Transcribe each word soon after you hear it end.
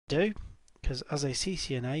do, because as a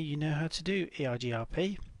CCNA you know how to do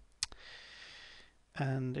ERGRP.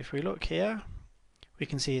 And if we look here, we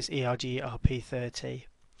can see it's ERGRP30.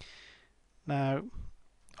 Now,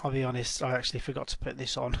 I'll be honest, I actually forgot to put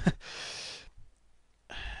this on.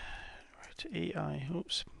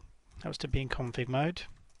 Oops, that was to be in config mode.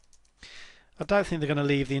 I don't think they're going to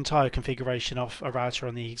leave the entire configuration off a router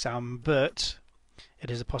on the exam, but it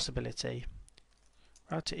is a possibility.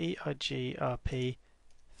 Router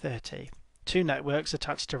EIGRP30. Two networks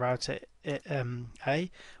attached to router A,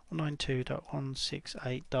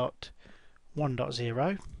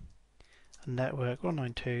 192.168.1.0 and network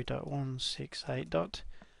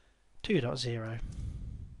 192.168.2.0.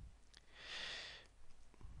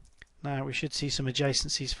 Now we should see some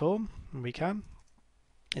adjacencies form, and we can.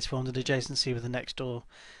 It's formed an adjacency with the next door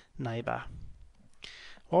neighbour.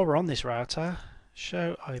 While we're on this router,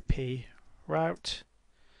 show IP route.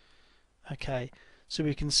 Okay, so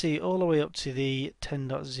we can see all the way up to the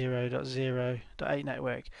 10.0.0.8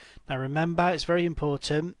 network. Now remember, it's very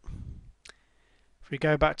important, if we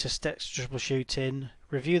go back to steps troubleshooting,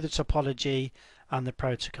 review the topology and the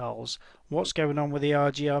protocols. What's going on with the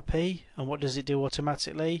RGRP and what does it do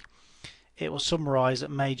automatically? It will summarise at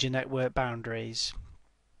major network boundaries.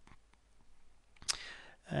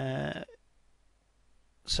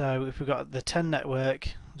 So if we've got the 10 network,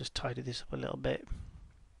 I'll just tidy this up a little bit.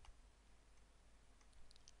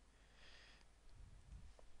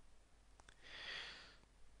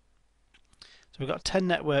 So we've got 10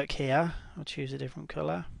 network here. I'll choose a different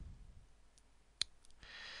colour.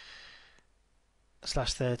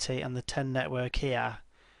 /30, and the 10 network here,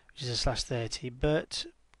 which is a /30, but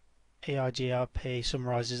EIGRP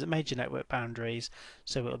summarises at major network boundaries,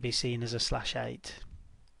 so it will be seen as a /8.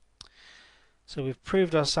 So we've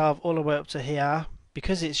proved ourselves all the way up to here.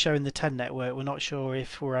 Because it's showing the 10 network, we're not sure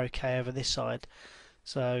if we're okay over this side.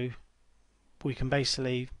 So we can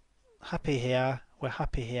basically, happy here, we're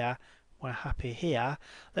happy here, we're happy here.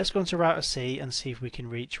 Let's go on to router C and see if we can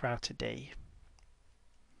reach router D.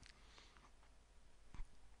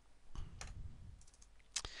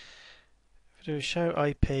 If we do a show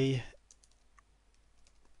IP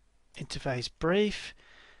interface brief,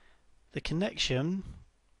 the connection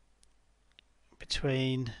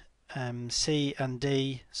between C and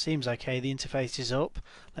D seems okay. The interface is up.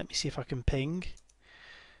 Let me see if I can ping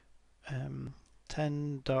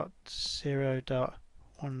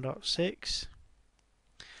 10.0.1.6.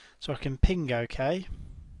 So I can ping okay.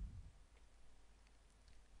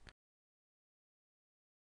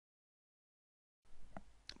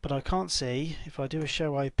 But I can't see if I do a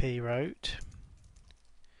show IP route.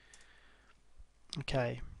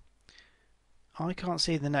 Okay. I can't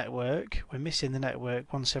see the network. We're missing the network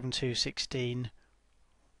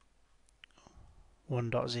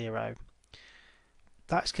 172.16.1.0.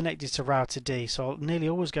 That's connected to router D, so I'll nearly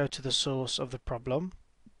always go to the source of the problem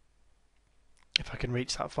if I can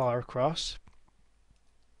reach that far across.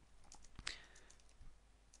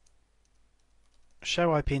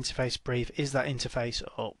 Show IP interface brief, is that interface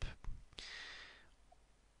up?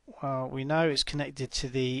 Well, we know it's connected to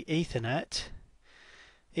the Ethernet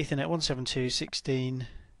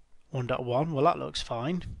 172.16.1.1. Well, that looks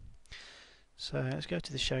fine. So let's go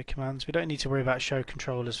to the show commands. We don't need to worry about show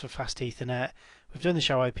controllers for fast Ethernet. We've done the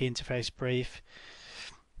show IP interface brief.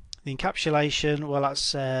 The encapsulation, well,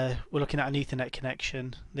 that's we're looking at an Ethernet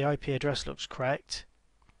connection. The IP address looks correct.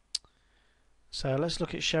 So let's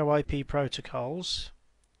look at show IP protocols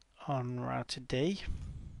on router D.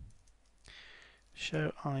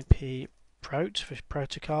 Show IP prot for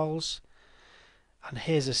protocols. And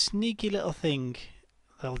here's a sneaky little thing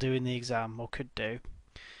they'll do in the exam, or could do.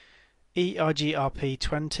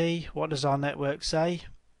 EIGRP20, what does our network say?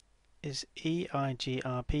 Is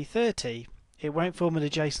EIGRP30. It won't form an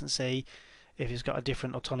adjacency if it's got a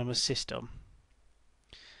different autonomous system.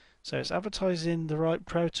 So it's advertising the right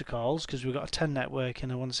protocols because we've got a 10 network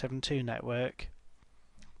and a 172 network.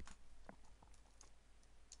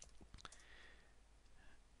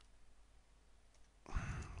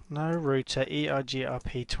 No router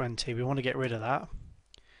EIGRP20, we want to get rid of that.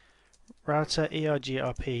 Router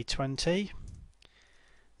EIGRP20,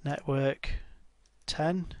 network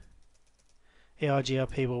 10.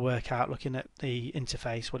 EIGRP will work out, looking at the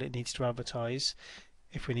interface, what it needs to advertise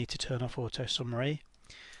if we need to turn off auto summary.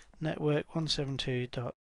 Network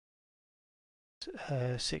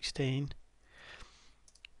 172.16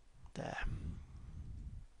 there.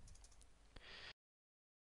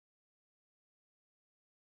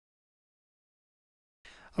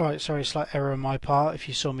 Alright, sorry, slight error on my part. If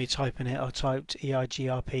you saw me typing it, I typed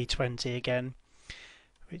EIGRP20 again,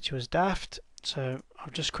 which was daft. So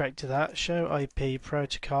I've just corrected that. Show IP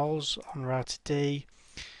protocols on router D.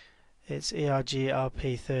 It's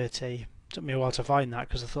ERGRP30. Took me a while to find that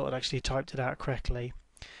because I thought I'd actually typed it out correctly,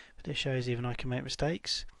 but it shows even I can make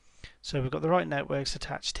mistakes. So we've got the right networks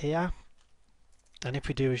attached here, and if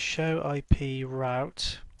we do a show IP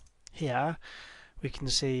route here, we can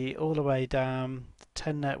see all the way down the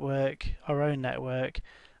 10 network, our own network,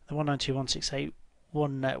 the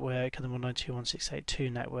 192.168.1 network, and the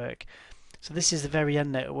 192.168.2 network. So this is the very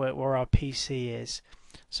end network where our PC is.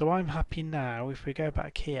 So I'm happy now. If we go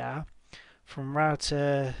back here, from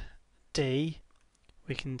router D,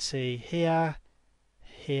 we can see here,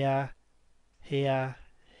 here, here,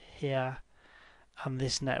 here, and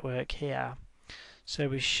this network here. So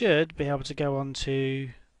we should be able to go on to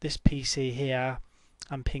this PC here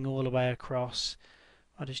and ping all the way across.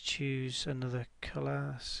 I'll just choose another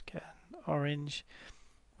colour, let's get orange.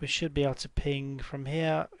 We should be able to ping from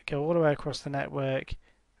here, go all the way across the network,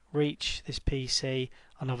 reach this PC,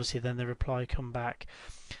 and obviously then the reply come back.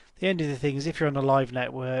 The only other thing is if you're on a live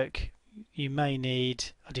network, you may need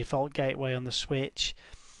a default gateway on the switch.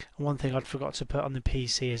 And one thing I'd forgot to put on the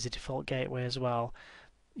PC is the default gateway as well.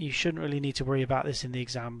 You shouldn't really need to worry about this in the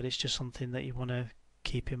exam, but it's just something that you want to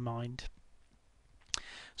keep in mind.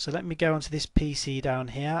 So let me go onto this PC down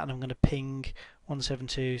here, and I'm going to ping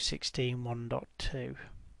 172.16.1.2.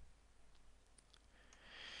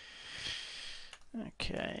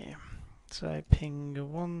 Okay, so ping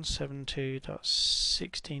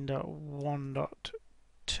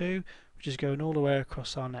 172.16.1.2, which is going all the way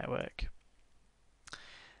across our network.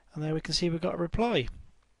 And there we can see we've got a reply.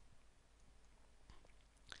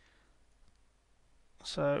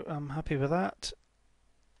 So I'm happy with that.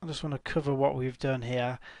 I just want to cover what we've done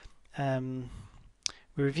here.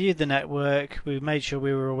 We reviewed the network, we made sure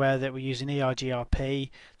we were aware that we're using ERGRP.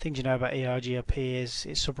 Things you know about ERGRP is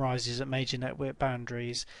it summarises at major network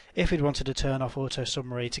boundaries. If we'd wanted to turn off auto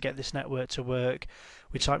summary to get this network to work,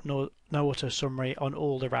 we typed no auto summary on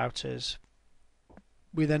all the routers.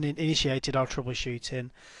 We then initiated our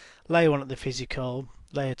troubleshooting. Layer 1 at the physical,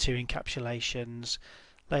 layer 2 encapsulations,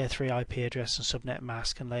 layer 3 IP address and subnet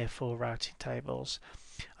mask, and layer 4 routing tables.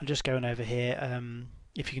 I'm just going over here.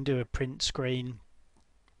 If you can do a print screen,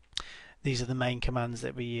 these are the main commands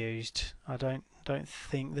that we used. I don't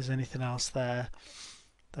think there's anything else there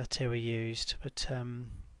that we used, but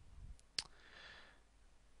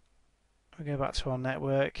we'll go back to our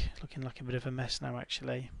network. Looking like a bit of a mess now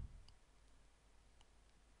actually.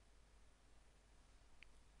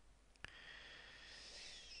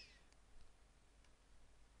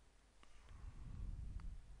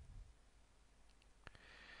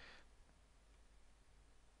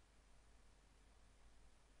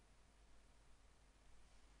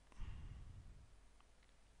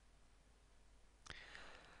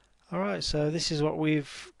 Alright, so this is what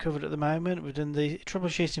we've covered at the moment. We've done the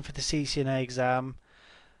troubleshooting for the CCNA exam.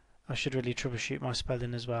 I should really troubleshoot my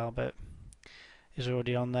spelling as well, but it's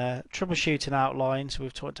already on there. Troubleshooting outline, so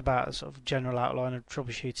we've talked about a sort of general outline of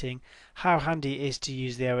troubleshooting. How handy it is to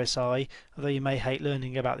use the OSI. Although you may hate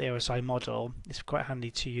learning about the OSI model, it's quite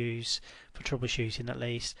handy to use for troubleshooting at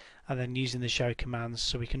least. And then using the show commands,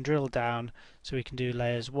 so we can drill down, so we can do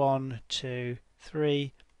layers 1, 2,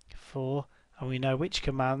 3, 4. And we know which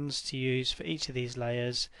commands to use for each of these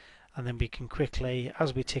layers, and then we can quickly,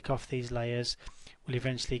 as we tick off these layers, we'll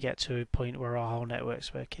eventually get to a point where our whole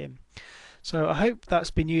network's working. So I hope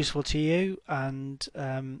that's been useful to you, and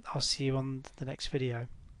I'll see you on the next video.